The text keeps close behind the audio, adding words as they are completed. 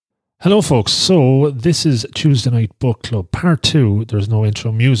Hello, folks. So this is Tuesday Night Book Club Part 2. There's no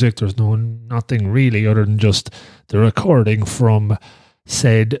intro music. There's nothing really other than just the recording from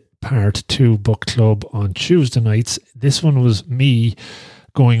said Part 2 Book Club on Tuesday nights. This one was me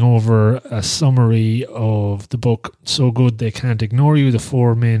going over a summary of the book So Good They Can't Ignore You, the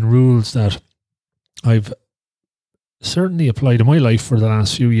 4 main rules that I've certainly applied in my life for the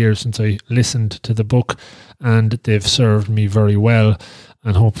last few years since I listened to the book, and they've served me very well.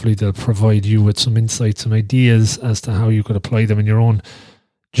 And hopefully they'll provide you with some insights and ideas as to how you could apply them in your own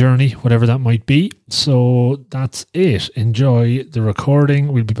journey, whatever that might be. So that's it. Enjoy the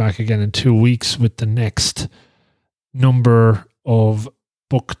recording. We'll be back again in 2 weeks with the next number of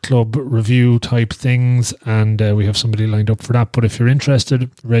book club review type things. And we have somebody lined up for that. But if you're interested,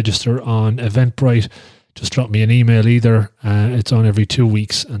 register on Eventbrite. Just drop me an email either. It's on every 2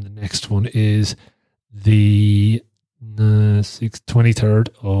 weeks. And the next one is the 23rd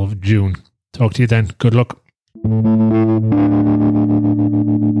of June. Talk to you then. Good luck.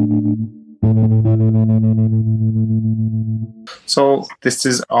 So this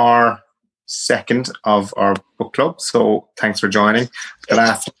is our second of our book club. So thanks for joining. The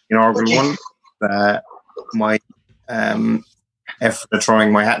last inaugural one, my effort at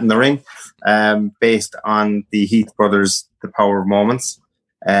throwing my hat in the ring, based on the Heath brothers' The Power of Moments.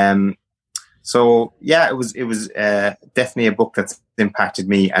 So yeah, it was definitely a book that's impacted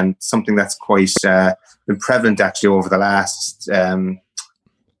me, and something that's quite been prevalent actually over the last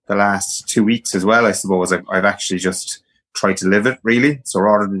 2 weeks as well. I suppose I've actually just tried to live it really. So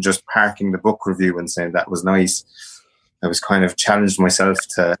rather than just parking the book review and saying that was nice, I was kind of challenged myself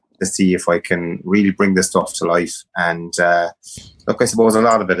to see if I can really bring this stuff to life. And look, I suppose a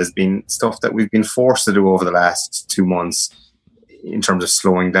lot of it has been stuff that we've been forced to do over the last 2 months in terms of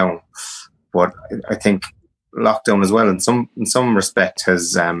slowing down. But I think lockdown as well, in some respect,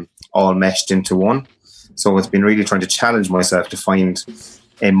 has all meshed into one. So it's been really trying to challenge myself to find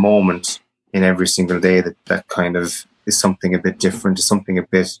a moment in every single day that kind of is something a bit different, is something a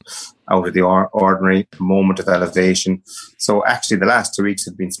bit out of the ordinary, a moment of elevation. So actually the last 2 weeks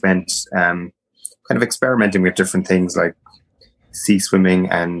have been spent kind of experimenting with different things like sea swimming,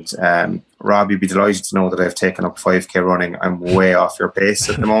 and Rob, you'd be delighted to know that I've taken up 5k running. I'm way off your pace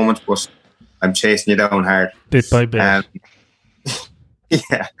at the moment, but I'm chasing you down hard. Bit by bit.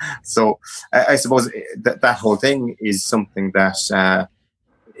 Yeah. So I suppose that whole thing is something that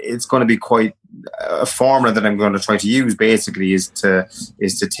it's going to be quite a formula that I'm going to try to use. Basically, is to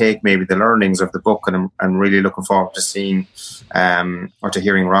take maybe the learnings of the book, and I'm really looking forward to seeing or to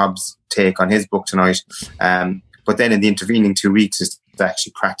hearing Rob's take on his book tonight. But then in the intervening 2 weeks is to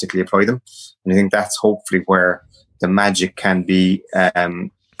actually practically apply them, and I think that's hopefully where the magic can be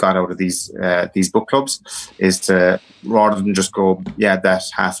got out of these book clubs, is to, rather than just go, yeah, that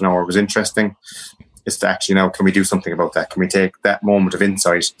half an hour was interesting, is to actually, now, can we do something about that? Can we take that moment of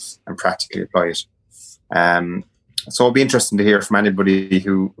insight and practically apply it? So it'll be interesting to hear from anybody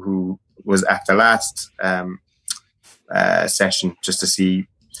who was at the last session, just to see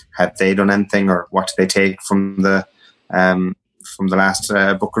had they done anything, or what did they take from the last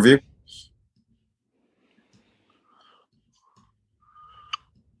book review.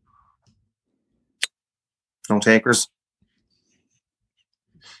 No takers?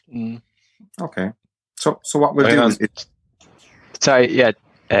 Okay. So what we'll do is... Sorry, yeah,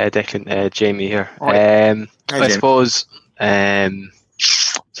 Declan, Jamie here. Hi, I Jamie. suppose,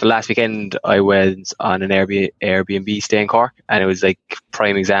 so last weekend I was on an Airbnb stay in Cork, and it was like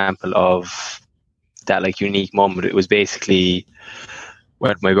prime example of that like unique moment. It was basically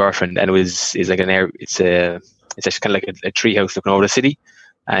with my girlfriend, and it's actually kind of like a tree house looking over the city,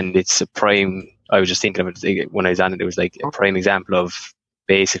 and it's a prime... I was just thinking of it when I was on it. It was like a prime example of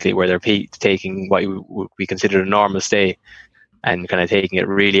basically where they're taking what we consider a normal stay and kind of taking it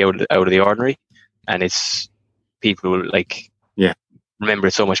really out of the ordinary. And it's people will remember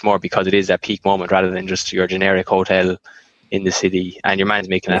it so much more because it is that peak moment rather than just your generic hotel in the city. And your man's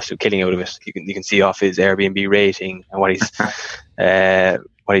making an absolute killing out of it. You can see off his Airbnb rating and what he's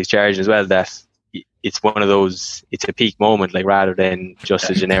charging as well, that it's one of those, it's a peak moment, like rather than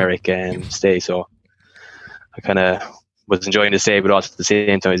just a generic stay. So I kind of was enjoying the stay, but also at the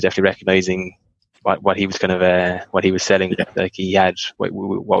same time I was definitely recognizing what he was kind of what he was selling. Yeah. Like he had what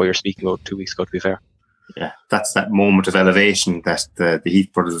we were speaking about 2 weeks ago, to be fair. Yeah, that's that moment of elevation that the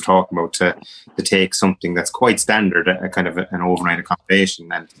Heath brothers are talking about, to take something that's quite standard, a kind of an overnight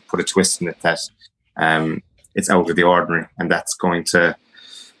accommodation, and put a twist in it that it's out of the ordinary, and that's going to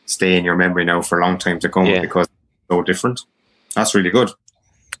stay in your memory now for a long time to come, because it's so different. That's really good,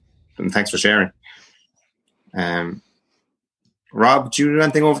 and thanks for sharing. Rob, did you do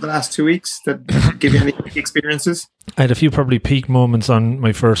anything over the last 2 weeks that give you any experiences? I had a few probably peak moments on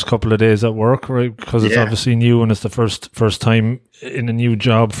my first couple of days at work, right? Because it's obviously new and it's the first time in a new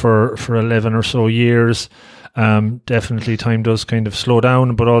job for 11 or so years. Definitely time does kind of slow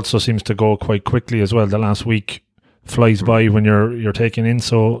down, but also seems to go quite quickly as well. The last week flies by when you're taking in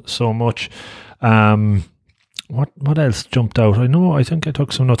so much. What else jumped out? I think I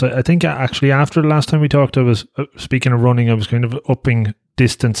took some notes. I think actually after the last time we talked, I was speaking of running, I was kind of upping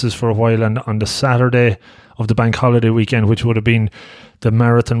distances for a while, and on the Saturday of the bank holiday weekend, which would have been the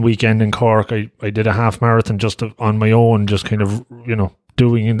marathon weekend in Cork, I did a half marathon just on my own, just kind of,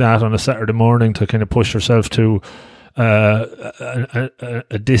 doing that on a Saturday morning to kind of push yourself to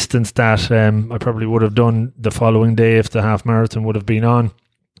a distance that I probably would have done the following day if the half marathon would have been on.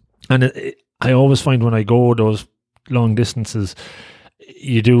 And I always find when I go those long distances,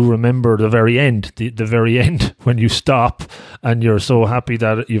 you do remember the very end, the very end when you stop and you're so happy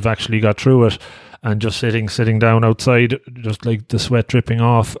that you've actually got through it, and just sitting down outside, just like the sweat dripping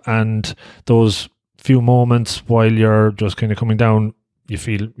off, and those few moments while you're just kind of coming down, you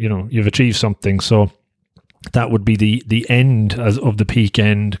feel, you've achieved something. So that would be the end of the peak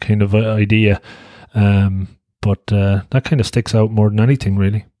end kind of idea. But that kind of sticks out more than anything,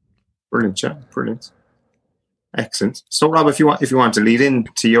 really. Brilliant, yeah, brilliant, excellent. So, Rob, if you want to lead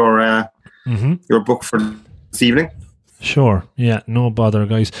into your book for this evening. Sure, yeah, no bother,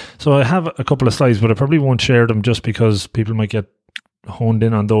 guys. So I have a couple of slides, but I probably won't share them just because people might get honed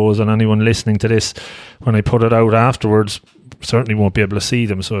in on those, and anyone listening to this when I put it out afterwards certainly won't be able to see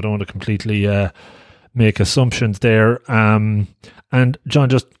them. So I don't want to completely make assumptions there. And John,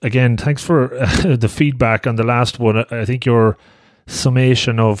 just again, thanks for the feedback on the last one. I think your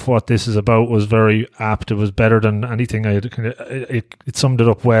summation of what this is about was very apt. It was better than anything I had. It summed it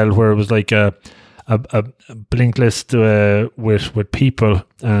up well, where it was like a blink list with people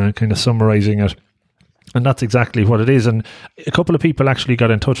kind of summarizing it, and that's exactly what it is. And a couple of people actually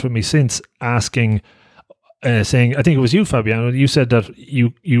got in touch with me since asking, saying, I think it was you, Fabiano, you said that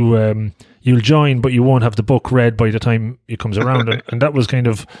you'll join but you won't have the book read by the time it comes around. and that was kind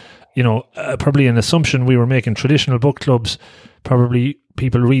of probably an assumption we were making. Traditional book clubs, probably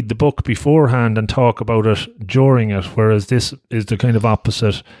people read the book beforehand and talk about it during it, whereas this is the kind of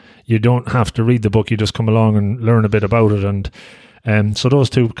opposite. You don't have to read the book, you just come along and learn a bit about it. And so those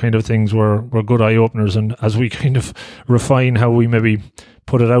two kind of things were good eye-openers, and as we kind of refine how we maybe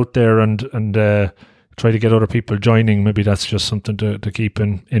put it out there and try to get other people joining, maybe that's just something to keep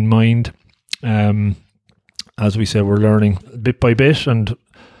in mind. As we say, we're learning bit by bit and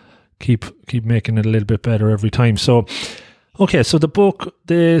keep making it a little bit better every time. So okay, so the book,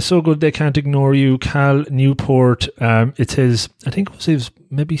 So Good They Can't Ignore You, Cal Newport, it's his, I think it was his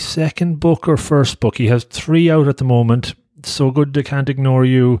maybe second book or first book. He has 3 out at the moment. So Good They Can't Ignore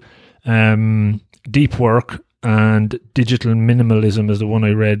You, Deep Work, and Digital Minimalism is the one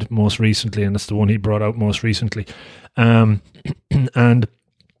I read most recently, and it's the one he brought out most recently. And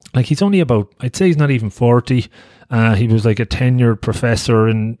like, he's only about, I'd say he's not even 40. He was like a tenured professor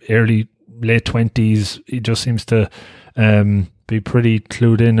in late 20s. He just seems to be pretty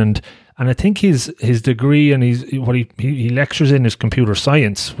clued in, and I think his degree and he lectures in is computer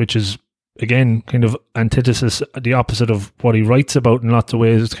science, which is again kind of antithesis, the opposite of what he writes about in lots of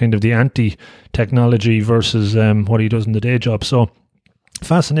ways. It's kind of the anti-technology versus what he does in the day job. So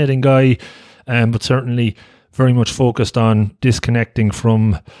fascinating guy, but certainly very much focused on disconnecting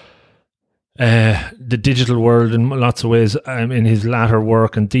from the digital world in lots of ways. In his latter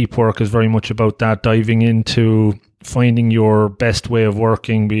work, and Deep Work is very much about that, diving into finding your best way of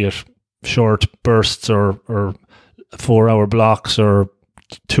working, be it short bursts or 4-hour blocks or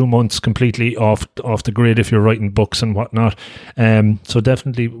 2 months completely off the grid if you're writing books and whatnot. So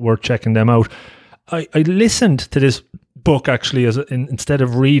definitely worth checking them out. I listened to this book actually instead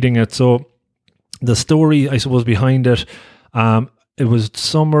of reading it. So the story, I suppose, behind it, it was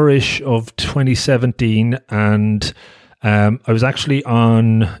summerish of 2017, and I was actually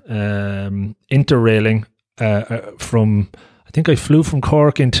on Interrailing from, I think I flew from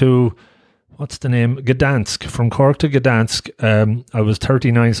Cork into, what's the name? Gdansk. From Cork to Gdansk. I was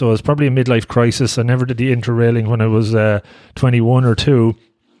 39, so it was probably a midlife crisis. I never did the Interrailing when I was 21 or 2.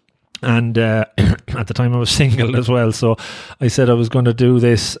 And at the time I was single as well. So I said I was going to do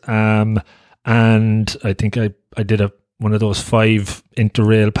this. And I think I did one of those 5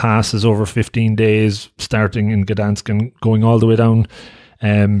 Interrail passes over 15 days, starting in Gdansk and going all the way down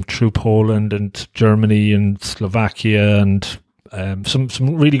through Poland and Germany and Slovakia, and some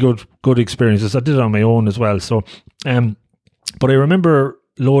really good experiences. I did it on my own as well. So, but I remember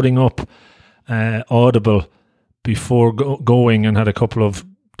loading up Audible before going, and had a couple of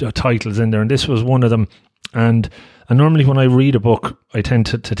titles in there, and this was one of them. And normally when I read a book, I tend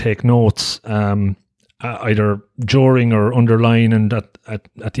to take notes, either during or underline, and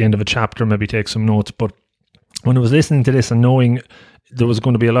at the end of a chapter maybe take some notes. But when I was listening to this and knowing there was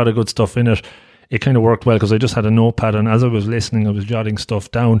going to be a lot of good stuff in it, it kind of worked well, because I just had a notepad, and as I was listening, I was jotting stuff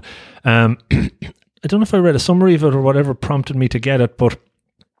down. I don't know if I read a summary of it or whatever prompted me to get it, but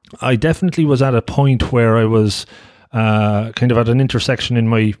I definitely was at a point where I was kind of at an intersection in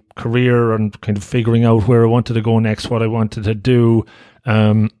my career and kind of figuring out where I wanted to go next, what I wanted to do.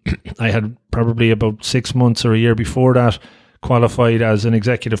 I had probably about 6 months or a year before that qualified as an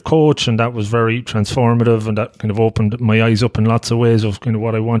executive coach, and that was very transformative, and that kind of opened my eyes up in lots of ways of kind of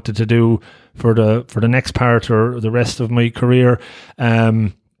what I wanted to do for the next part or the rest of my career.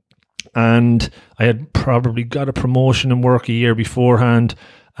 And I had probably got a promotion in work a year beforehand.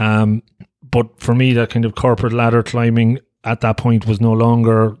 But for me, that kind of corporate ladder climbing at that point was no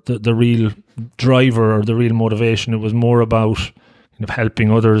longer the real driver or the real motivation. It was more about kind of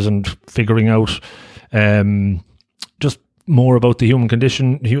helping others and figuring out just more about the human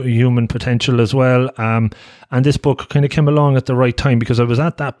condition, human potential as well. And this book kind of came along at the right time, because I was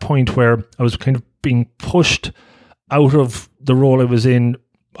at that point where I was kind of being pushed out of the role I was in.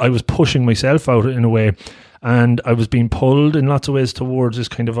 I was pushing myself out in a way, and I was being pulled in lots of ways towards this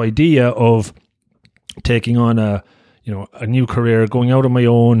kind of idea of taking on a new career, going out on my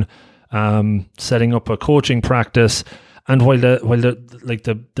own, setting up a coaching practice. And while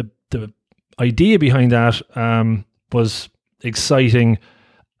the idea behind that was exciting,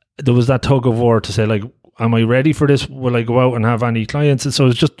 there was that tug of war to say, like, am I ready for this? Will I go out and have any clients? And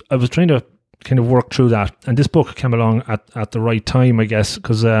so I was trying to kind of work through that. And this book came along at the right time, I guess,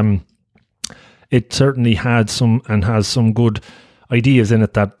 because it certainly had some and has some good ideas in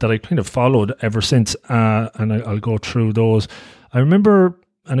it that I kind of followed ever since. And I'll go through those. I remember,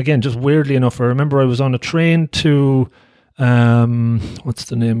 and again, just weirdly enough, I remember I was on a train to, what's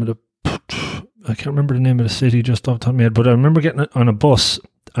the name of the, I can't remember the name of the city just off the top of my head, but I remember getting on a bus,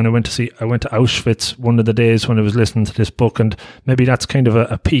 and I went to Auschwitz one of the days when I was listening to this book. And maybe that's kind of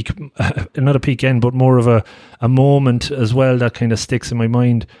a peak, not a peak end, but more of a moment as well that kind of sticks in my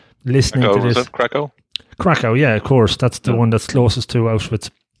mind listening to this. Was it Krakow? Krakow, yeah, of course. That's the one that's closest to Auschwitz.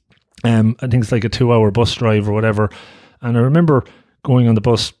 I think it's like a 2-hour bus drive or whatever. And I remember going on the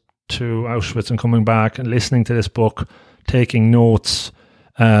bus to Auschwitz and coming back and listening to this book, taking notes.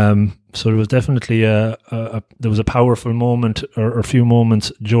 So there was definitely there was a powerful moment or a few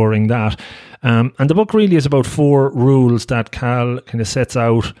moments during that. And the book really is about 4 rules that Cal kind of sets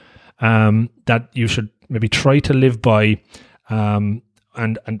out that you should maybe try to live by and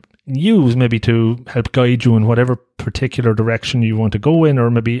use maybe to help guide you in whatever particular direction you want to go in,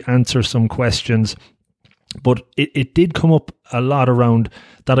 or maybe answer some questions. But it did come up a lot around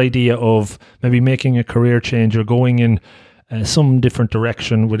that idea of maybe making a career change or going in some different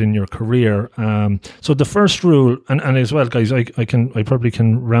direction within your career. So the first rule, and as well, guys, I probably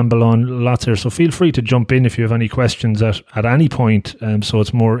can ramble on lots here, so feel free to jump in if you have any questions at any point, so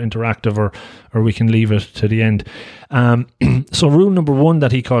it's more interactive, or we can leave it to the end. So rule number 1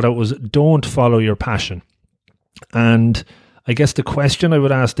 that he called out was, don't follow your passion. And I guess the question I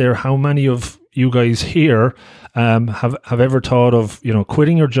would ask there, how many of you guys here have ever thought of,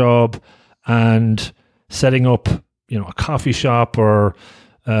 quitting your job and setting up, a coffee shop, or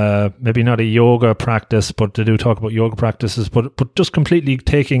maybe not a yoga practice, but they do talk about yoga practices, but just completely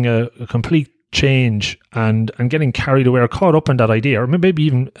taking a complete change and getting carried away or caught up in that idea, or maybe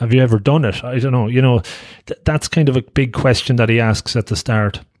even, have you ever done it? I don't know. That's kind of a big question that he asks at the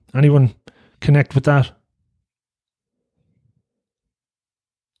start. Anyone connect with that?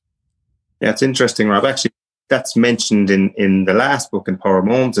 Yeah, it's interesting, Rob. Actually, that's mentioned in the last book, in Power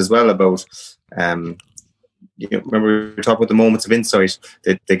Moments, as well, about remember we were talking about the moments of insight.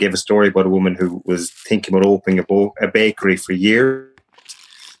 They gave a story about a woman who was thinking about opening a bakery for years,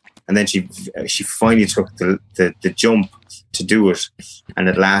 and then she finally took the jump to do it, and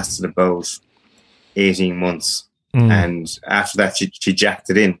it lasted about 18 months. And after that, she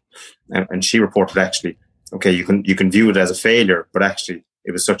jacked it in, and she reported, actually, okay, you can view it as a failure, but actually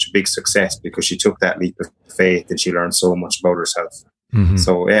it was such a big success because she took that leap of faith and she learned so much about herself. Mm-hmm.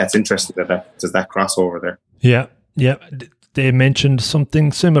 So yeah, it's interesting that there's that crossover there. Yeah. They mentioned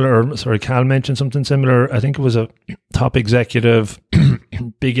something similar. Cal mentioned something similar. I think it was a top executive,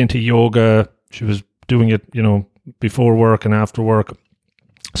 big into yoga. She was doing it, before work and after work.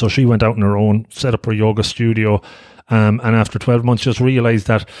 So she went out on her own, set up her yoga studio, and after 12 months just realized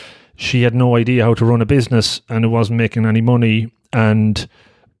that she had no idea how to run a business and it wasn't making any money. And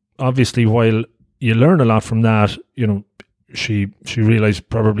obviously, while you learn a lot from that. She realized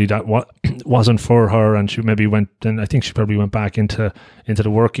probably that wasn't for her, and she maybe went. And I think she probably went back into the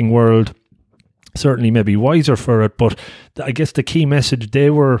working world. Certainly, maybe wiser for it. But I guess the key message they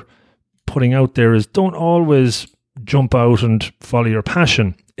were putting out there is don't always jump out and follow your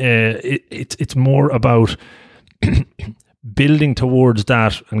passion. It's more about building towards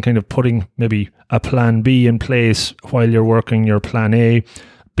that and kind of putting maybe a plan B in place while you're working your plan A,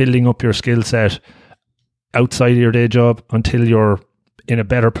 building up your skill set outside of your day job until you're in a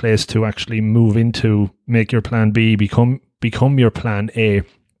better place to actually move into, make your plan B become your plan A.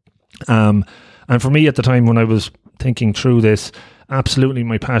 And for me at the time when I was thinking through this, absolutely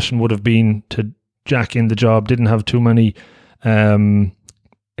my passion would have been to jack in the job, didn't have too many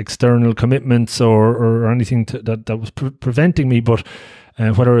external commitments or anything that was preventing me, but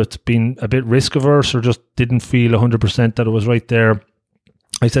whether it's been a bit risk averse or just didn't feel 100% that it was right there,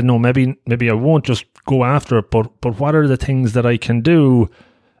 I said, no, maybe I won't just go after it, but what are the things that I can do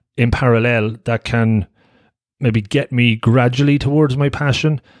in parallel that can maybe get me gradually towards my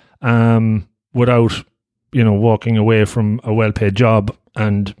passion without, walking away from a well-paid job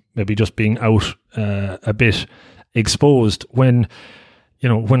and maybe just being out a bit exposed. When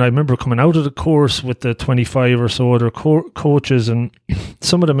I remember coming out of the course with the 25 or so other coaches, and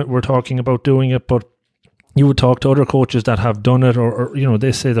some of them were talking about doing it, but you would talk to other coaches that have done it, or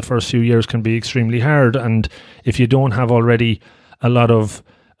they say the first few years can be extremely hard. And if you don't have already a lot of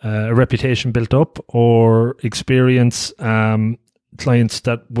reputation built up or experience, clients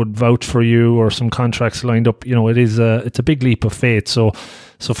that would vouch for you or some contracts lined up, it's a big leap of faith. So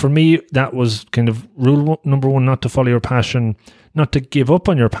for me, that was kind of rule number one, not to follow your passion, not to give up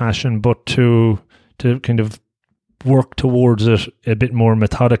on your passion, but to kind of work towards it a bit more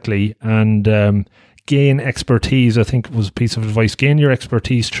methodically and gain expertise. I think was a piece of advice. Gain your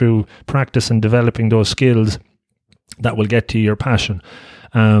expertise through practice and developing those skills that will get to your passion.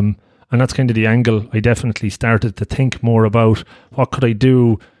 And that's kind of the angle I definitely started to think more about. What could I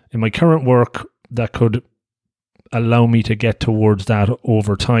do in my current work that could allow me to get towards that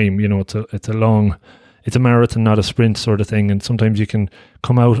over time? It's a marathon, not a sprint sort of thing. And sometimes you can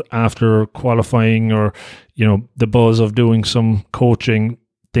come out after qualifying or, the buzz of doing some coaching,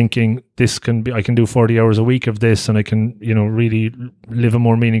 thinking I can do 40 hours a week of this and I can, really live a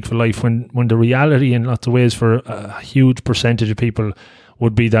more meaningful life, when the reality in lots of ways for a huge percentage of people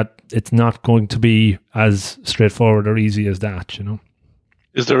would be that it's not going to be as straightforward or easy as that,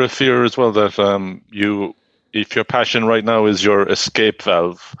 Is there a fear as well that if your passion right now is your escape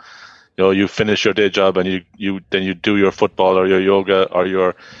valve, you finish your day job and you do your football or your yoga or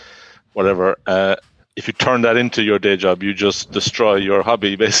your whatever, if you turn that into your day job, you just destroy your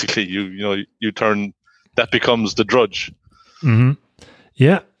hobby. Basically, you turn that becomes the drudge. Mm-hmm.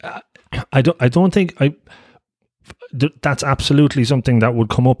 Yeah, I don't think that's absolutely something that would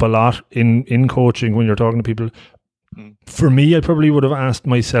come up a lot in coaching when you're talking to people. For me, I probably would have asked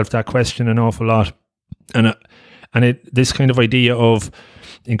myself that question an awful lot, and this kind of idea of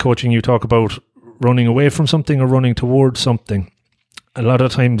in coaching, you talk about running away from something or running towards something. A lot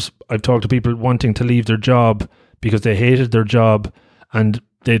of times I've talked to people wanting to leave their job because they hated their job and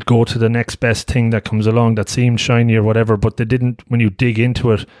they'd go to the next best thing that comes along that seemed shiny or whatever, but they didn't, when you dig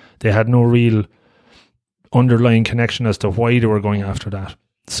into it, they had no real underlying connection as to why they were going after that.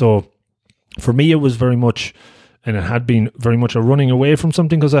 So for me, it was very much, and it had been very much a running away from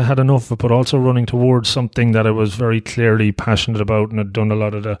something because I had enough of it, but also running towards something that I was very clearly passionate about and had done a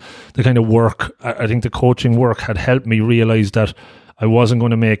lot of the kind of work. I think the coaching work had helped me realize that I wasn't going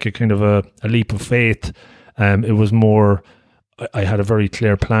to make a kind of a leap of faith. It was more, I had a very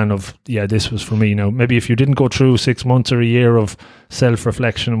clear plan of, this was for me. Now, maybe if you didn't go through 6 months or a year of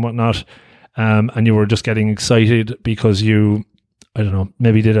self-reflection and whatnot, and you were just getting excited because you, I don't know,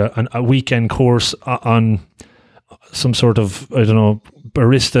 maybe did a weekend course on some sort of, I don't know,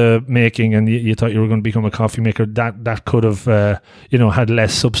 barista making, and you thought you were going to become a coffee maker, that could have, had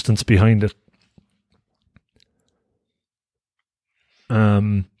less substance behind it.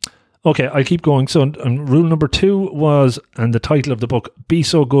 Okay, I'll keep going. So rule number 2 was, and the title of the book, Be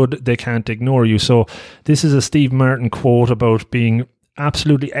So Good They Can't Ignore You. So this is a Steve Martin quote about being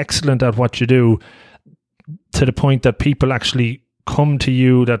absolutely excellent at what you do to the point that people actually come to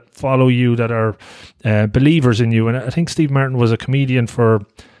you, that follow you, that are believers in you. And I think Steve Martin was a comedian for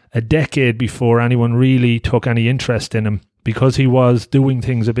a decade before anyone really took any interest in him, because he was doing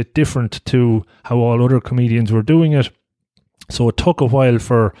things a bit different to how all other comedians were doing it. So it took a while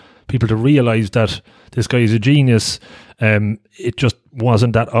for people to realize that this guy is a genius. It just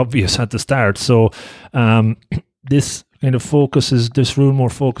wasn't that obvious at the start. So this kind of this rule more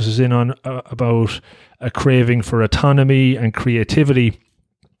focuses in on about a craving for autonomy and creativity.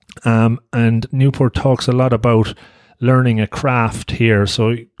 And Newport talks a lot about learning a craft here. So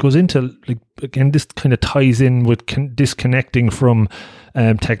it goes into, like, again, this kind of ties in with disconnecting from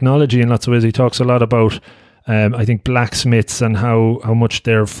technology in lots of ways. He talks a lot about, I think, blacksmiths and how much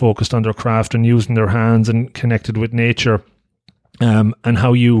they're focused on their craft and using their hands and connected with nature, and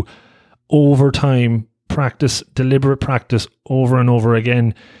how you, over time, deliberate practice over and over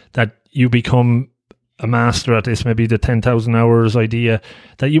again, that you become a master at this. Maybe the 10,000 hours idea,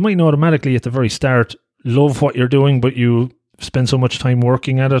 that you might not automatically at the very start love what you're doing, but you spend so much time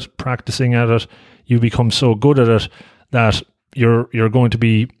working at it, practicing at it, you become so good at it that you're going to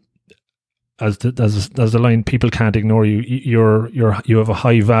be, as the line, people can't ignore you. You have a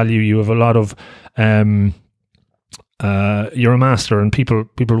high value. You have a lot of you're a master, and people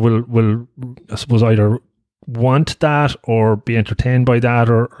will I suppose either want that or be entertained by that,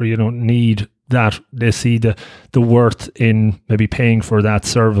 or need that. They see the worth in maybe paying for that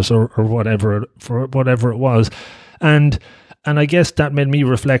service or whatever it was. And I guess that made me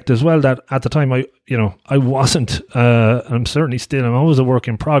reflect as well, that at the time I wasn't, I'm certainly still, I'm always a work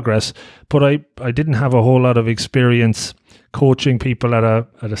in progress, but I didn't have a whole lot of experience coaching people at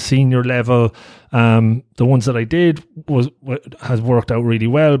a senior level. The ones that I did has worked out really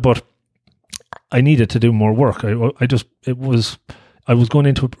well, but I needed to do more work. I was going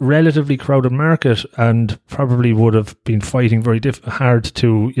into a relatively crowded market and probably would have been fighting very hard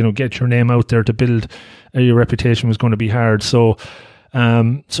to, get your name out there, to build your reputation was going to be hard. So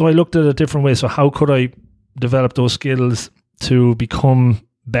I looked at a different way. So how could I develop those skills to become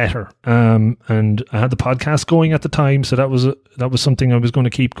better? And I had the podcast going at the time, so that was something I was going to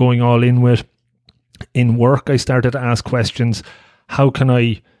keep going all in with. In work, I started to ask questions. How can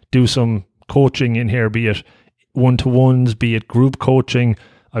I do some coaching in here, be it one-to-ones, be it group coaching?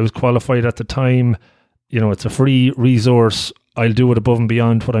 I was qualified at the time. It's a free resource. I'll do it above and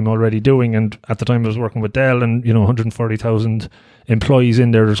beyond what I'm already doing. And at the time I was working with Dell, and 140,000 employees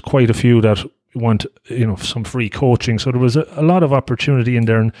in there. There's quite a few that want some free coaching. So there was a lot of opportunity in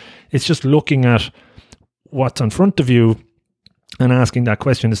there, and it's just looking at what's in front of you and asking that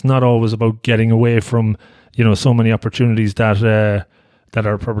question. It's not always about getting away from so many opportunities that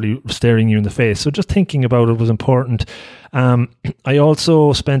are probably staring you in the face. So just thinking about it was important. I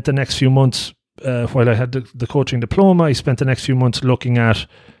also spent the next few months, while I had the coaching diploma, I spent the next few months looking at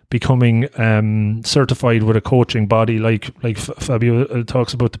becoming certified with a coaching body, like Fabio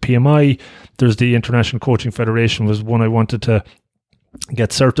talks about the PMI. There's the International Coaching Federation, was one I wanted to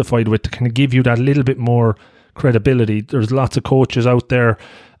get certified with, to kind of give you that little bit more credibility. There's lots of coaches out there,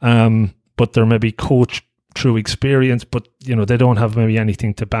 but they're maybe coach through experience, but they don't have maybe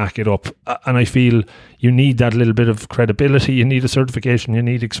anything to back it up. And I feel you need that little bit of credibility. You need a certification. You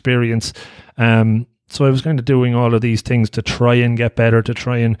need experience. So I was kind of doing all of these things to try and get better, to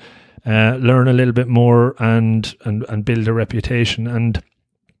try and learn a little bit more and build a reputation. And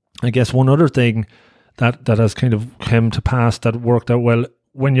I guess one other thing that has kind of come to pass that worked out well,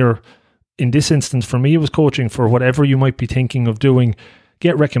 when you're, in this instance for me, it was coaching for whatever you might be thinking of doing.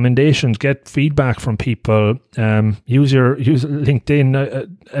 Get recommendations, get feedback from people, use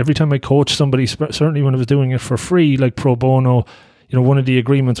LinkedIn. Every time I coach somebody, certainly when I was doing it for free, like pro bono, one of the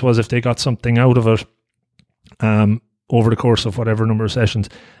agreements was if they got something out of it over the course of whatever number of sessions,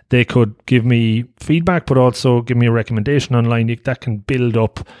 they could give me feedback, but also give me a recommendation online. That can build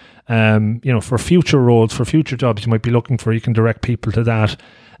up, for future roles, for future jobs you might be looking for. You can direct people to that,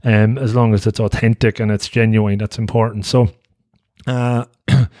 as long as it's authentic and it's genuine. That's important. So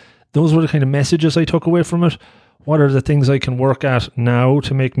those were the kind of messages I took away from it. What are the things I can work at now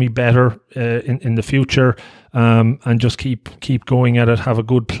to make me better in the future, and just keep going at it, have a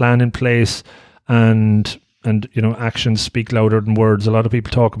good plan in place, and actions speak louder than words. A lot of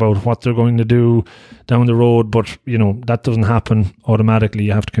people talk about what they're going to do down the road, but that doesn't happen automatically.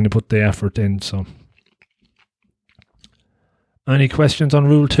 You have to kind of put the effort in. So any questions on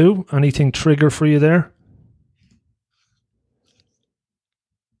rule 2? Anything trigger for you there?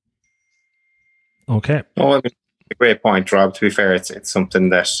 Okay. Oh, I mean, a great point, Rob. To be fair, it's something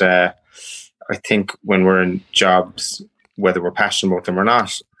that I think when we're in jobs, whether we're passionate about them or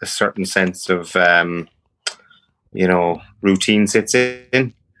not, a certain sense of routine sits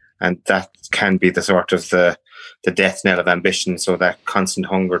in, and that can be the sort of the death knell of ambition. So that constant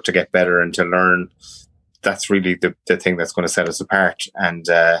hunger to get better and to learn, that's really the thing that's going to set us apart. And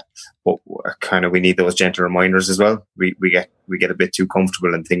we need those gentle reminders as well. We get a bit too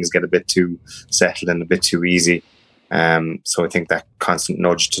comfortable and things get a bit too settled and a bit too easy. So I think that constant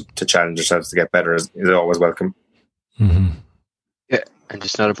nudge to challenge ourselves to get better is always welcome. Mm-hmm. Yeah, and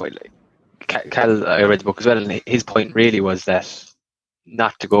just another point, like Cal, I read the book as well, and his point really was that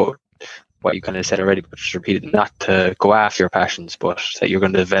not to go, what you kind of said already, but just repeat it, not to go after your passions, but that you're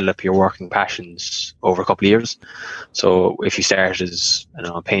going to develop your working passions over a couple of years. So if you start as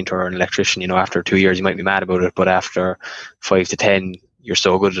a painter or an electrician, after 2 years you might be mad about it, but after 5 to 10, you're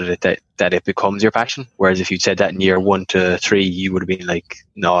so good at it that it becomes your passion. Whereas if you'd said that in year 1 to 3, you would have been like,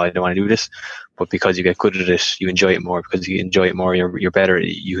 no, I don't want to do this. But because you get good at it, you enjoy it more. Because you enjoy it more, you're better.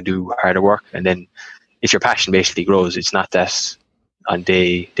 You can do harder work, and then it's your passion basically grows. It's not that on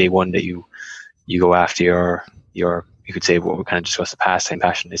day one that you go after your you could say what we kind of discussed, the pastime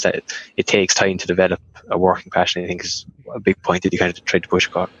passion. Is that it takes time to develop a working passion. I think is a big point that you kind of try to push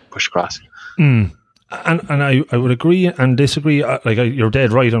across. And I would agree and disagree. You're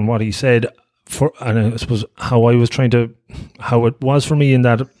dead right on what he said. And I suppose how it was for me in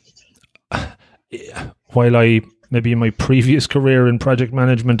that, while I maybe in my previous career in project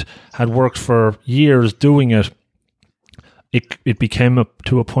management had worked for years doing it, it became up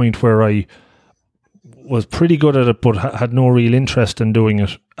to a point where I was pretty good at it, but had no real interest in doing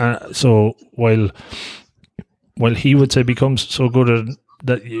it. So while he would say becomes so good at it,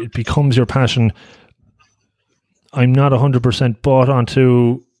 that it becomes your passion, I'm not 100% bought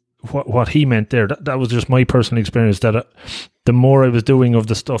onto what he meant there. That was just my personal experience, that the more I was doing of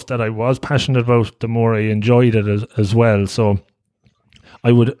the stuff that I was passionate about, the more I enjoyed it as well. So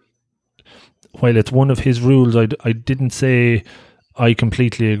I would, while it's one of his rules, I didn't say I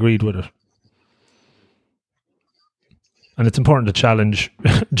completely agreed with it. And it's important to challenge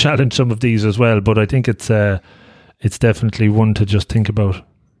some of these as well, but I think it's definitely one to just think about.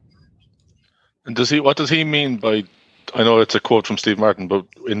 And what does he mean by, I know it's a quote from Steve Martin, but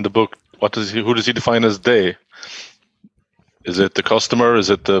in the book, who does he define as they? Is it the customer? Is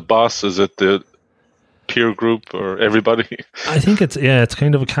it the boss? Is it the peer group, or everybody? I think it's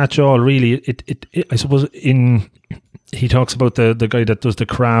kind of a catch-all, really. It I suppose he talks about the guy that does the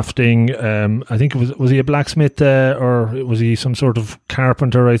crafting. I think was he a blacksmith or was he some sort of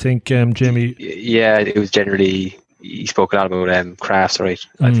carpenter? I think Jamie. Yeah, it was generally. He spoke a lot about crafts, right?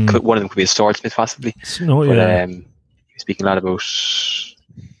 One of them could be a swordsmith, possibly. No, yeah. He was speaking a lot about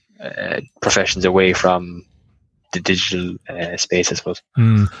professions away from the digital space, I suppose.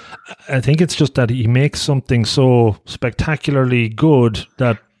 I think it's just that he makes something so spectacularly good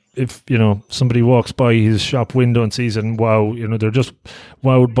that if somebody walks by his shop window and sees it, and wow, they're just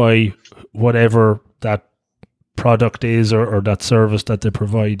wowed by whatever that product is or that service that they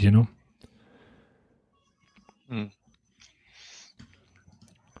provide.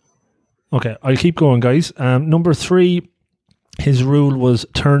 Okay, I'll keep going, guys. Number 3, his rule was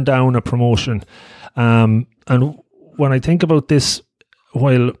turn down a promotion. And when I think about this,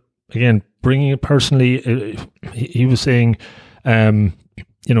 while, again, bringing it personally, he was saying,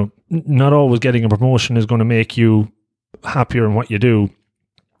 not always getting a promotion is going to make you happier in what you do.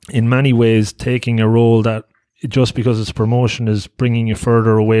 In many ways, taking a role that just because it's a promotion is bringing you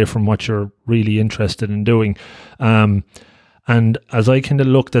further away from what you're really interested in doing. And as I kind of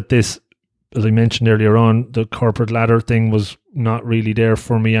looked at this, as I mentioned earlier on, the corporate ladder thing was not really there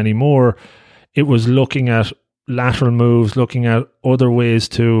for me anymore. It was looking at lateral moves, looking at other ways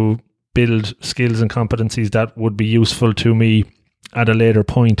to build skills and competencies that would be useful to me at a later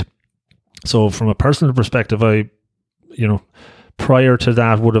point. So from a personal perspective, I, prior to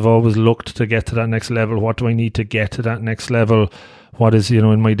that would have always looked to get to that next level. What do I need to get to that next level? What is,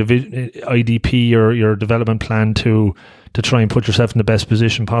 in my IDP or your development plan to try and put yourself in the best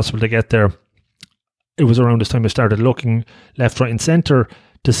position possible to get there? It was around this time I started looking left, right and centre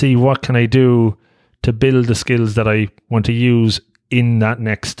to see what can I do to build the skills that I want to use in that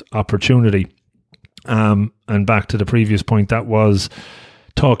next opportunity. And back to the previous point, that was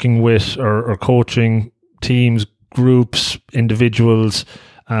talking with or coaching teams, groups, individuals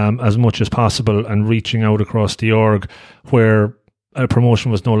as much as possible, and reaching out across the org where a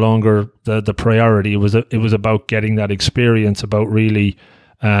promotion was no longer the priority. It was about getting that experience, about really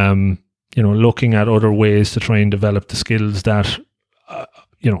looking at other ways to try and develop the skills that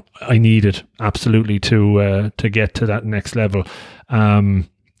I needed absolutely to get to that next level. And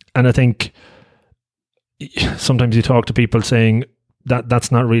I think sometimes you talk to people saying that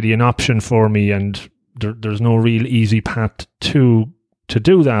that's not really an option for me, and there's no real easy path to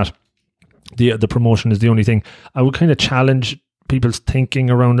do that. The promotion is the only thing. I would kind of challenge people's thinking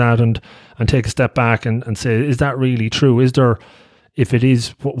around that and take a step back and say, is that really true? Is there, if it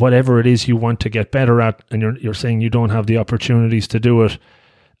is whatever it is you want to get better at, and you're saying you don't have the opportunities to do it,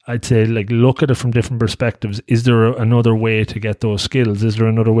 I'd say look at it from different perspectives. Is there another way to get those skills? Is there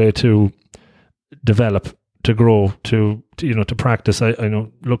another way to develop to grow, to practice. I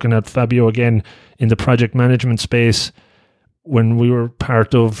know, looking at Fabio again in the project management space, when we were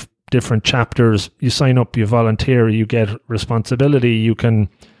part of different chapters, you sign up, you volunteer, you get responsibility, you can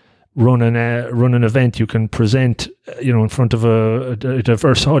run an event, you can present, in front of a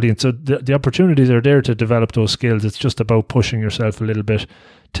diverse audience. So the opportunities are there to develop those skills. It's just about pushing yourself a little bit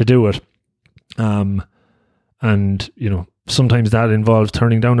to do it. And sometimes that involves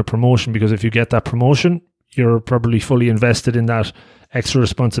turning down a promotion, because if you get that promotion, you're probably fully invested in that extra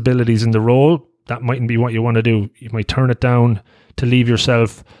responsibilities in the role. That mightn't be what you want to do. You might turn it down to leave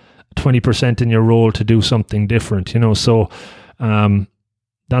yourself 20% in your role to do something different, so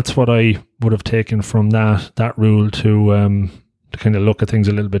that's what I would have taken from that rule to kind of look at things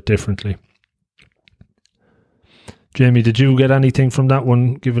a little bit differently. Jamie, did you get anything from that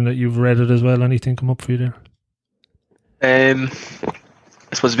one, given that you've read it as well? Anything come up for you there?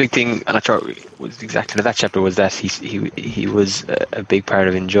 I suppose the big thing, and I thought was exactly in that chapter, was that he was a big part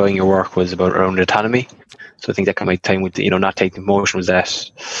of enjoying your work was about around autonomy. So I think that kind of my time with not taking the promotion was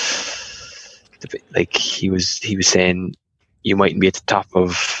that, like he was saying, you mightn't be at the top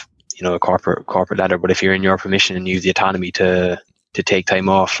of a corporate ladder, but if you're in your permission and use the autonomy to take time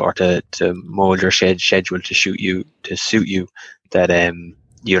off or to mold your schedule to suit you, that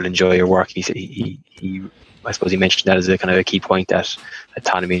you'll enjoy your work. He said I suppose he mentioned that as a kind of a key point, that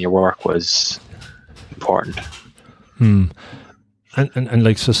autonomy in your work was important. And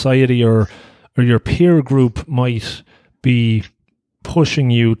like society or your peer group might be pushing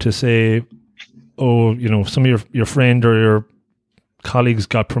you to say, oh, some of your friend or your colleagues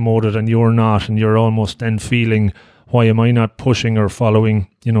got promoted and you're not, and you're almost then feeling, why am I not pushing or following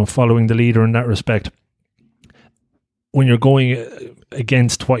the leader in that respect? When you're going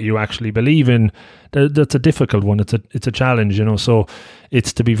against what you actually believe in, that's a difficult one. It's a challenge, so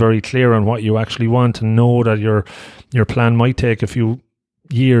it's to be very clear on what you actually want and know that your plan might take a few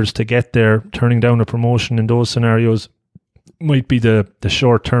years to get there. Turning down a promotion in those scenarios might be the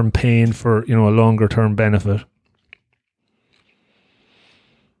short-term pain for a longer-term benefit.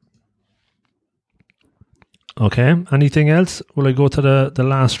 Okay, anything else? Will I go to the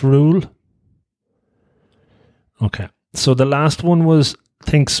last rule? Okay, so the last one was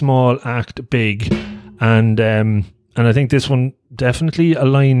think small, act big, and I think this one definitely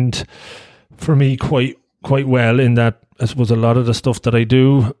aligned for me quite well, in that I suppose a lot of the stuff that I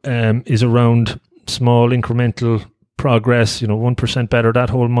do is around small incremental progress, 1% better,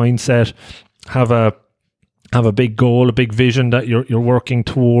 that whole mindset. Have a big goal, a big vision that you're working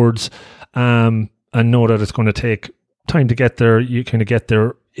towards, and know that it's going to take time to get there. You kind of get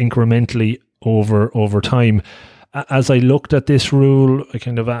there incrementally over time. As I looked at this rule, I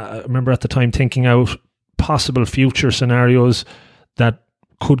kind of remember at the time thinking out possible future scenarios that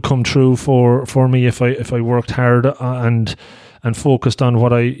could come true for me if I worked hard and focused on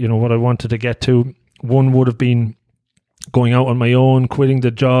what I wanted to get to. One would have been going out on my own, quitting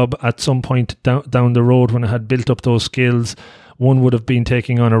the job at some point down the road when I had built up those skills. One would have been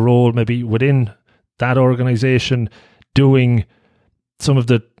taking on a role maybe within that organization, doing some of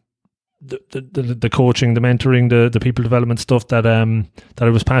the coaching, the mentoring, the people development stuff that I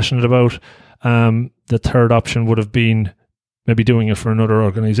was passionate about. The third option would have been maybe doing it for another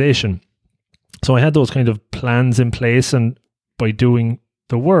organization. So I had those kind of plans in place, and by doing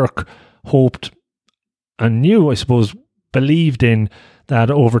the work, hoped and knew, I suppose, believed in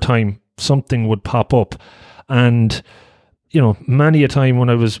that over time something would pop up. And many a time when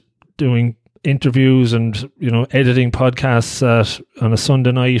I was doing interviews and editing podcasts on a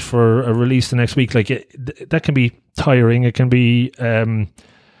Sunday night for a release the next week, that can be tiring. It can be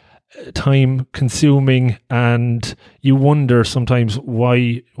time consuming, and you wonder sometimes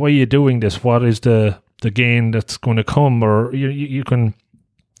why are you doing this? What is the gain that's going to come? Or you can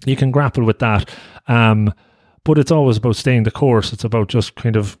grapple with that, but it's always about staying the course. It's about just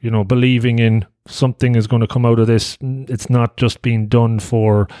kind of believing in something is going to come out of this. It's not just being done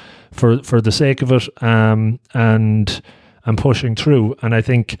for the sake of it, and pushing through. And I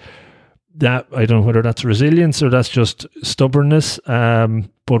think that, I don't know whether that's resilience or that's just stubbornness,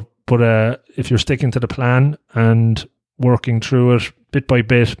 but if you're sticking to the plan and working through it bit by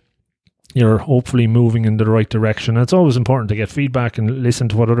bit, you're hopefully moving in the right direction. And it's always important to get feedback and listen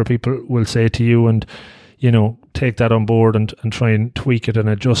to what other people will say to you, and take that on board and try and tweak it and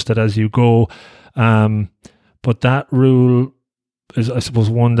adjust it as you go. But that rule is, I suppose,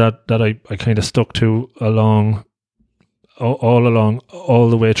 one that I kind of stuck to all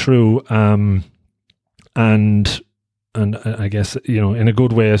the way through. And I guess, in a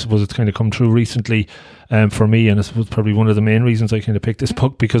good way, I suppose it's kind of come true recently for me. And I suppose probably one of the main reasons I kind of picked this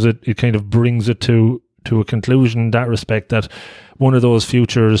book, because it kind of brings it to to a conclusion in that respect, that one of those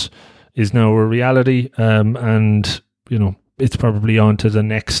futures is now a reality, and it's probably on to the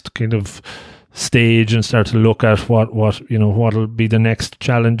next kind of stage and start to look at what'll be the next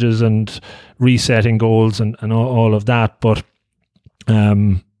challenges and resetting goals and all of that. But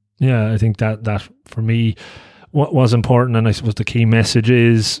I think that for me, what was important, and I suppose the key message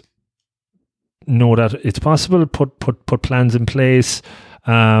is, know that it's possible, put plans in place,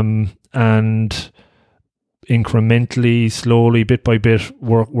 and incrementally, slowly, bit by bit,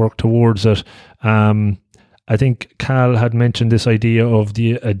 work towards it. I think Cal had mentioned this idea of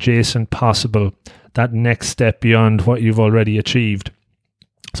the adjacent possible, that next step beyond what you've already achieved.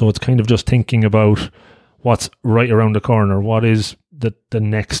 So it's kind of just thinking about what's right around the corner. What is the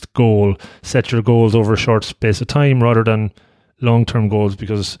next goal? Set your goals over a short space of time rather than long-term goals,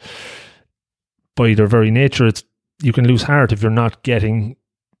 because by their very nature, you can lose heart if you're not getting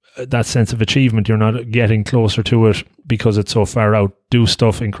that sense of achievement. You're not getting closer to it because it's so far out. Do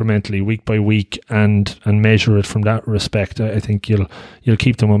stuff incrementally, week by week, and measure it from that respect. I think you'll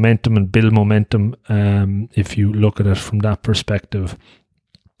keep the momentum and build momentum if you look at it from that perspective.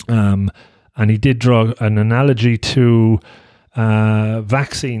 And he did draw an analogy to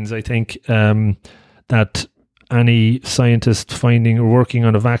vaccines. I think that any scientist finding or working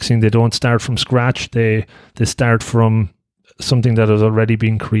on a vaccine, they don't start from scratch. They start from something that has already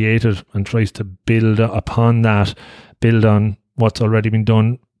been created and tries to build upon that, build on what's already been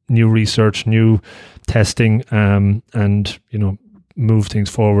done, new research, new testing, and move things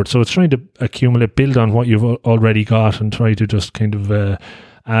forward. So it's trying to accumulate, build on what you've already got, and try to just kind of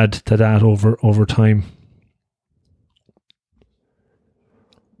add to that over time.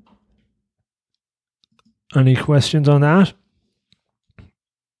 Any questions on that?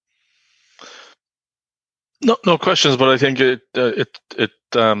 No questions, but I think it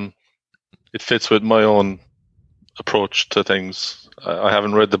fits with my own approach to things. I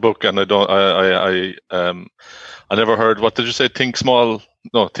haven't read the book, and I never heard. What did you say? Think small,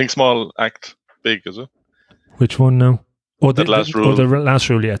 act big. Is it? Which one now? Oh, the last rule. The last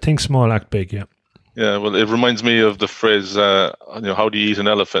rule. Yeah, think small, act big. Yeah. Yeah. Well, it reminds me of the phrase, how do you eat an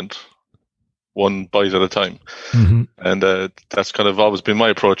elephant? One bite at a time. Mm-hmm. And that's kind of always been my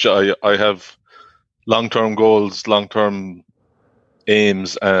approach. I have long-term goals, long-term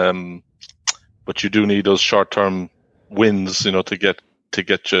aims, but you do need those short-term wins, to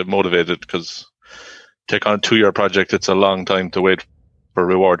get you motivated, because take on a 2-year project, it's a long time to wait for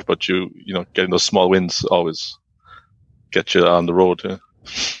reward, but getting those small wins always get you on the road. Yeah.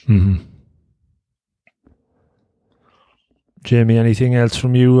 Mm-hmm. Jamie, anything else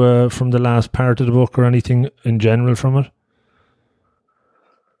from you from the last part of the book, or anything in general from it?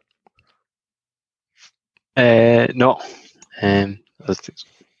 No. That's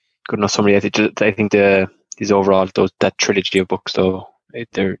good enough summary. I think these overall, that trilogy of books, though,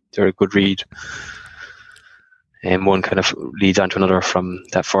 they're a good read. And one kind of leads on to another, from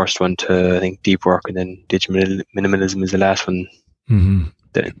that first one to, I think, Deep Work, and then Digital Minimalism is the last one. Mm-hmm.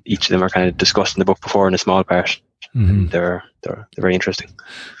 Each of them are kind of discussed in the book before in a small part. Mm-hmm. They're very interesting.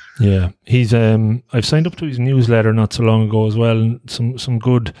 Yeah, he's I've signed up to his newsletter not so long ago as well, and some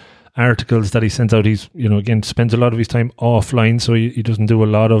good articles that he sends out. He's again spends a lot of his time offline, so he doesn't do a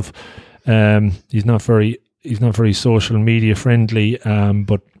lot of he's not very social media friendly,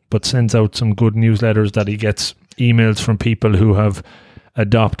 but sends out some good newsletters that he gets emails from people who have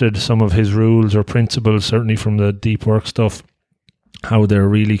adopted some of his rules or principles, certainly from the Deep Work stuff, how they're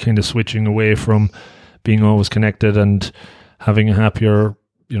really kind of switching away from being always connected and having a happier,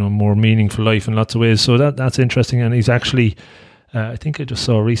 more meaningful life in lots of ways. So that's interesting. And he's actually, I think I just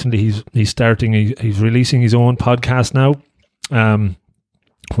saw recently, he's releasing his own podcast now,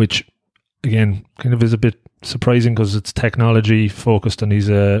 which again kind of is a bit surprising because it's technology focused, and he's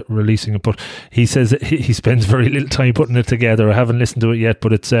releasing it. But he says that he spends very little time putting it together. I haven't listened to it yet,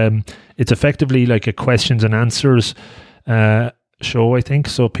 but it's effectively like a questions and answers show, I think.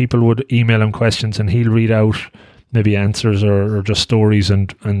 So people would email him questions and he'll read out maybe answers or just stories,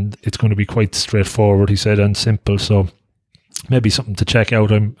 and it's going to be quite straightforward, he said, and simple. So maybe something to check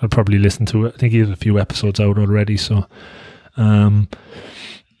out. I'll probably listen to it. I think he has a few episodes out already. So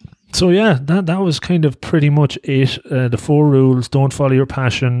yeah, that was kind of pretty much it. The 4 rules: don't follow your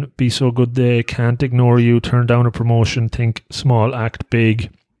passion, be so good they can't ignore you, turn down a promotion, think small, act big.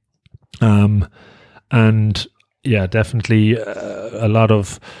 And yeah, definitely a lot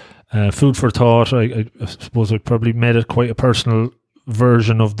of food for thought. I suppose I probably made it quite a personal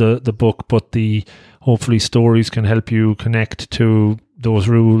version of the book, but hopefully stories can help you connect to those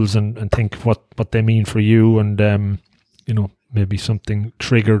rules and think what they mean for you, and maybe something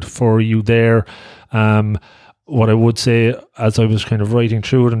triggered for you there. What I would say, as I was kind of writing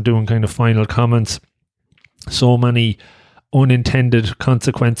through it and doing kind of final comments, so many unintended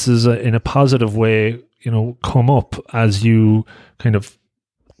consequences in a positive way, come up as you kind of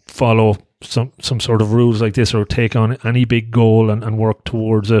follow some sort of rules like this, or take on any big goal and work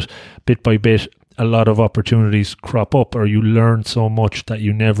towards it bit by bit. A lot of opportunities crop up, or you learn so much that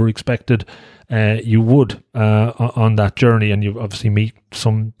you never expected you would on that journey, and you obviously meet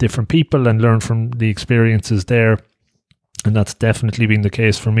some different people and learn from the experiences there. And that's definitely been the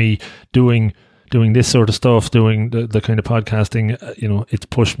case for me doing this sort of stuff, doing the kind of podcasting. It's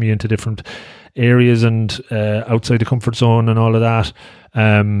pushed me into different areas and outside the comfort zone and all of that.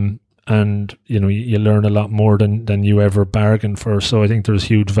 And you learn a lot more than you ever bargained for. So I think there's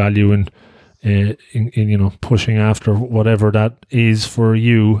huge value in pushing after whatever that is for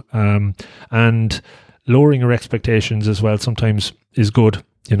you, and lowering your expectations as well sometimes is good.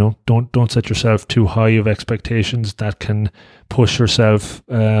 Don't set yourself too high of expectations. That can push yourself.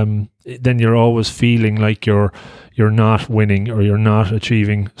 Then you're always feeling like you're not winning, or you're not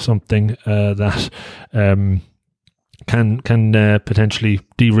achieving something that can potentially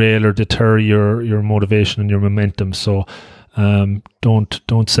derail or deter your motivation and your momentum. So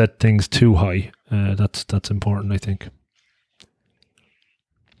don't set things too high. That's important, I think.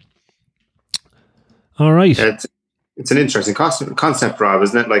 All right. It's an interesting concept, Rob,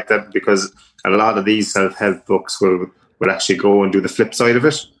 isn't it? Like that, because a lot of these self-help books will actually go and do the flip side of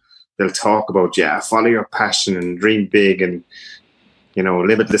it. They'll talk about, follow your passion and dream big and,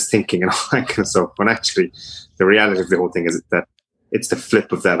 limitless thinking and all that kind of stuff. When actually the reality of the whole thing is that it's the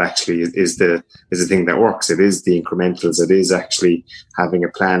flip of that actually is the thing that works. It is the incrementals. It is actually having a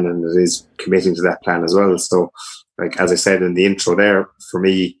plan, and it is committing to that plan as well. So, like, as I said in the intro there, for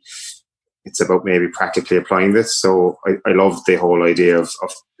me, it's about maybe practically applying this. So I love the whole idea of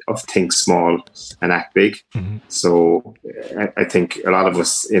think small and act big. Mm-hmm. So I think a lot of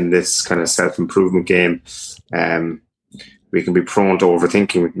us in this kind of self-improvement game, we can be prone to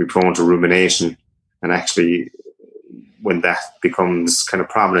overthinking, we can be prone to rumination, and actually when that becomes kind of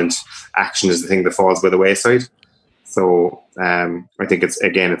prominent, action is the thing that falls by the wayside. So I think it's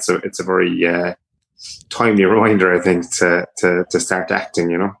a very timely reminder, I think, to start acting,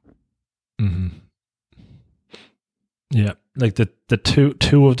 Mm-hmm. Yeah, like the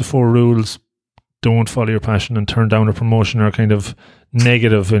two of the 4 rules: don't follow your passion and turn down a promotion, are kind of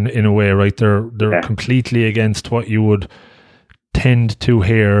negative in a way, right? They're completely against what you would tend to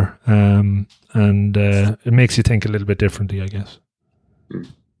hear, and it makes you think a little bit differently, I guess.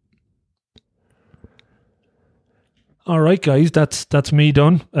 All right, guys, that's me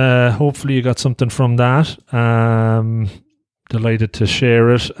done. Hopefully you got something from that. Delighted to share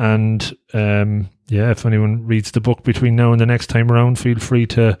it, and if anyone reads the book between now and the next time around, feel free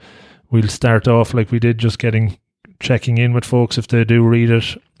to. We'll start off like we did, just checking in with folks if they do read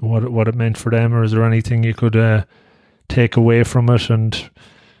it, what it meant for them, or is there anything you could take away from it and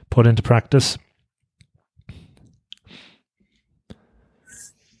put into practice.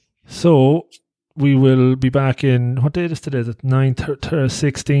 So we will be back in, what date is today? The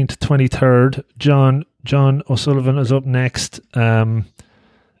 16th, 23rd. John O'Sullivan is up next.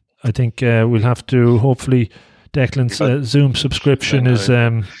 I think we'll have to, hopefully Declan's Zoom subscription is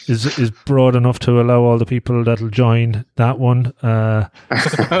broad enough to allow all the people that'll join that one.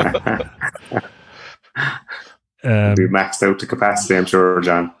 Be maxed out to capacity, I'm sure,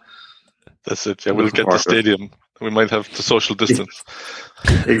 John. That's it. Yeah, we'll get the stadium. We might have the social distance.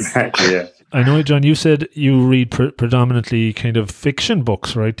 Exactly. Yeah. I know, John. You said you read predominantly kind of fiction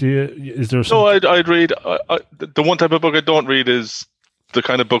books, right? Is there some? No, I'd read. The one type of book I don't read is the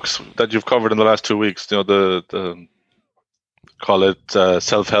kind of books that you've covered in the last 2 weeks. the call it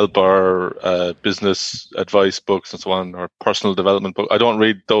self-help or business advice books and so on, or personal development book. I don't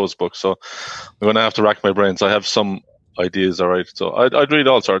read those books, so I'm going to have to rack my brains. I have some ideas, all right. So I'd read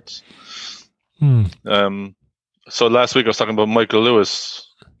all sorts. So last week I was talking about Michael Lewis,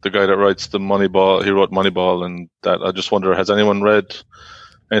 the guy that writes the Moneyball. He wrote Moneyball, and that I just wonder, has anyone read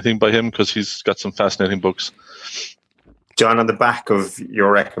anything by him? Because he's got some fascinating books. John, on the back of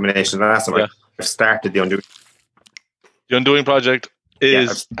your recommendation last time, I've started The Undoing. The Undoing Project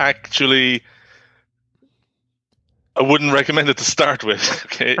is actually, I wouldn't recommend it to start with.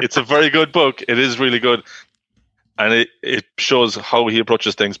 Okay, it's a very good book. It is really good, and it shows how he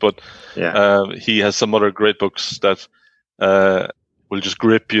approaches things. But he has some other great books that will just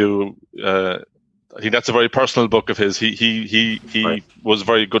grip you. I think that's a very personal book of his. He was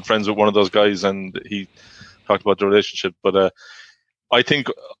very good friends with one of those guys, and he talked about the relationship. But I think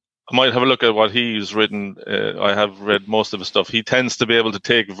I might have a look at what he's written. I have read most of his stuff. He tends to be able to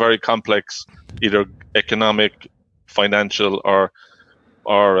take very complex, either economic, financial, or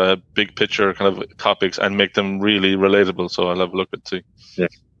big picture kind of topics and make them really relatable. So I'll have a look at see. Yeah,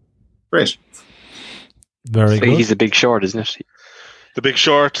 great. Very So good. he's a Big Short, isn't it? The Big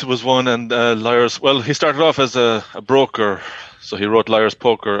Short was one, and Liar's. Well, he started off as a broker, so he wrote Liar's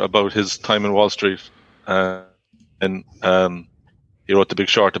Poker about his time in Wall Street, and he wrote The Big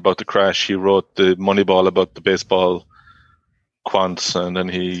Short about the crash. He wrote the Moneyball about the baseball quants, and then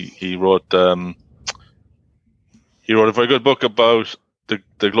he wrote a very good book about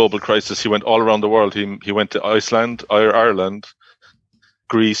the global crisis. He went all around the world. He went to Iceland, Ireland,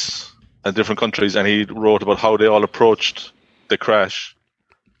 Greece, and different countries, and he wrote about how they all approached the crash,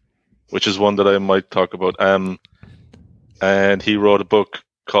 which is one that I might talk about. And he wrote a book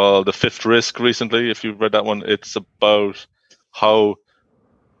called The Fifth Risk recently. If you've read that one, it's about how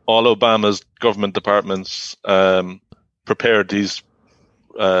all Obama's government departments prepared these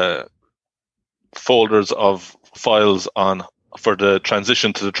folders of files for the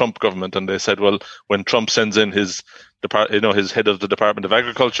transition to the Trump government. And they said, well, when Trump sends in his his head of the Department of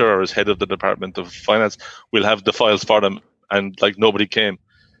Agriculture or his head of the Department of Finance, we'll have the files for them. And like nobody came,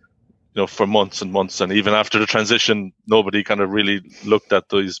 for months and months, and even after the transition, nobody kind of really looked at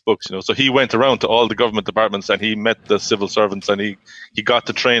these books. So he went around to all the government departments and he met the civil servants and he got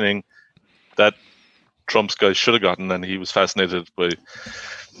the training that Trump's guys should have gotten, and he was fascinated by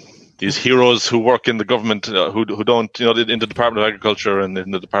these heroes who work in the government, who don't, in the Department of Agriculture and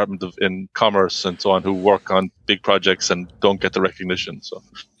in the Department of Commerce and so on, who work on big projects and don't get the recognition. So.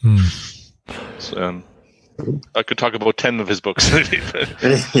 I could talk about 10 of his books.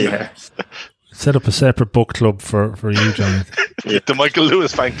 Yeah. Set up a separate book club for you, Jonathan. The Michael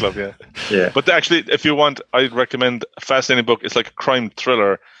Lewis fan club, yeah. Yeah. But actually, if you want, I'd recommend a fascinating book. It's like a crime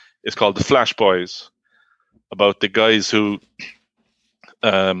thriller. It's called The Flash Boys, about the guys who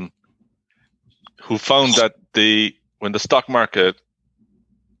found that when the stock market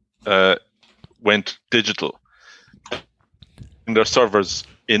went digital, in their servers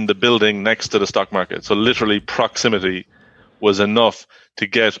in the building next to the stock market. So literally proximity was enough to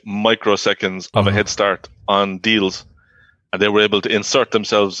get microseconds of a head start on deals. And they were able to insert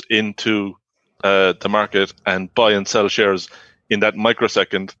themselves into the market and buy and sell shares in that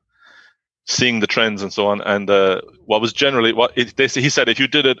microsecond, seeing the trends and so on. And he said, if you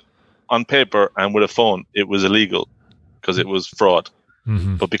did it on paper and with a phone, it was illegal because it was fraud.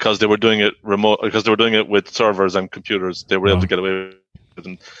 Mm-hmm. But because they were doing it with servers and computers, they were able to get away with it.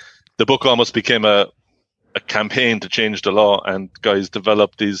 And the book almost became a campaign to change the law, and guys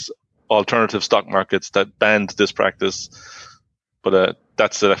developed these alternative stock markets that banned this practice. But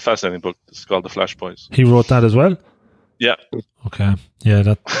that's a fascinating book. It's called The Flash Boys. He wrote that as well? Yeah. Okay. Yeah,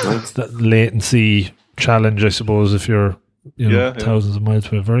 that latency challenge, I suppose, if you're thousands of miles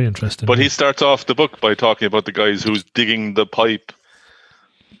away. Very interesting. But he starts off the book by talking about the guys who's digging the pipe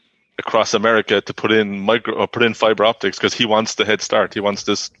across America to put in fiber optics, because he wants the head start. He wants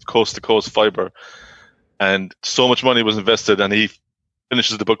this coast to coast fiber, and so much money was invested. And he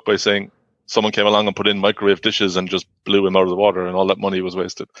finishes the book by saying someone came along and put in microwave dishes and just blew him out of the water, and all that money was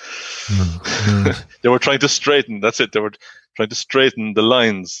wasted. They were trying to straighten. That's it. They were trying to straighten the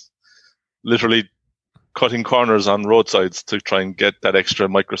lines, literally cutting corners on roadsides to try and get that extra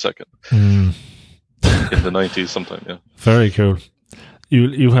microsecond. In the 90s, sometime. Yeah. Very cool.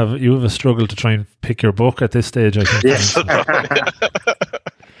 You have a struggle to try and pick your book at this stage, I think. Yes.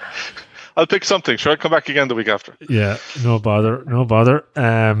 I'll pick something. Sure, I'll come back again the week after. Yeah, no bother.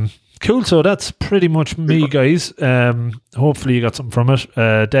 Cool, so that's pretty much me, guys. Hopefully you got something from it.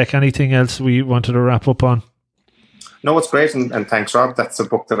 Dec, anything else we wanted to wrap up on? No, it's great, and thanks, Rob. That's a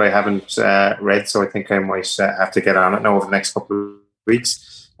book that I haven't read, so I think I might have to get on it now over the next couple of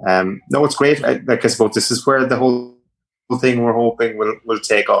weeks. No, it's great. I suppose this is where the whole thing we're hoping will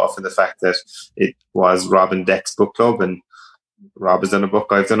take off, in the fact that it was Rob and Dec's book club, and Rob has done a book,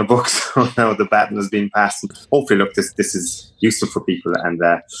 I've done a book, so now the baton has been passed. And hopefully, look, this is useful for people, and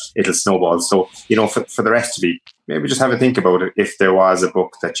it'll snowball. So, for the rest of you, maybe just have a think about it. If there was a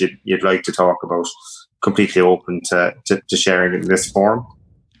book that you'd like to talk about, completely open to sharing it in this form.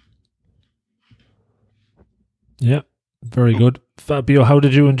 Yeah, very good. Fabio, how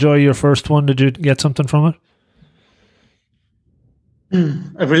did you enjoy your first one? Did you get something from it?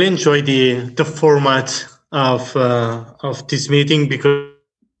 I really enjoyed the format of this meeting, because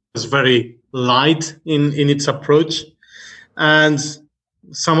it's very light in its approach, and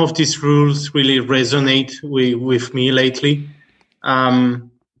some of these rules really resonate with me lately. So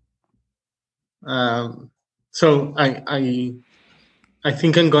I I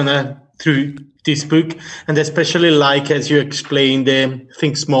think I'm gonna through this book, and especially like as you explained,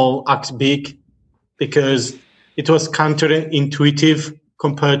 think small, act big, because it was counterintuitive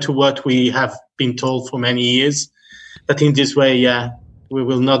compared to what we have been told for many years. But in this way, we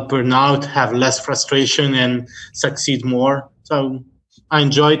will not burn out, have less frustration, and succeed more. So I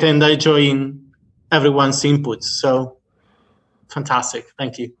enjoy it, and I enjoy everyone's input. So fantastic.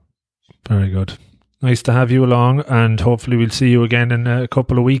 Thank you. Very good. Nice to have you along, and hopefully we'll see you again in a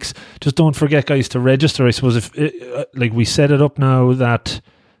couple of weeks. Just don't forget, guys, to register. I suppose if like we set it up now that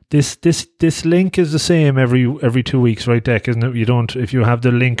this link is the same every 2 weeks, right, Dec? Isn't it? You don't, if you have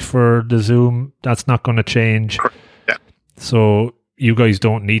the link for the Zoom, that's not going to change. Yeah. So you guys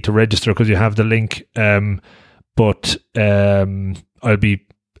don't need to register because you have the link. But I'll be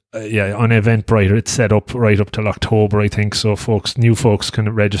on Eventbrite. It's set up right up till October, I think. So new folks can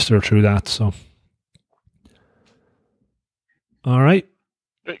register through that. So. All right.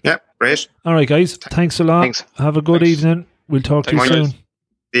 Yeah, great. All right, guys. Thanks a lot. Thanks. Have a good evening. We'll talk to you soon.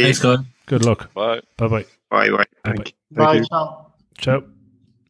 Thanks, God. Good luck. Bye. Bye-bye. Bye. Bye-bye. Bye. Ciao. Ciao.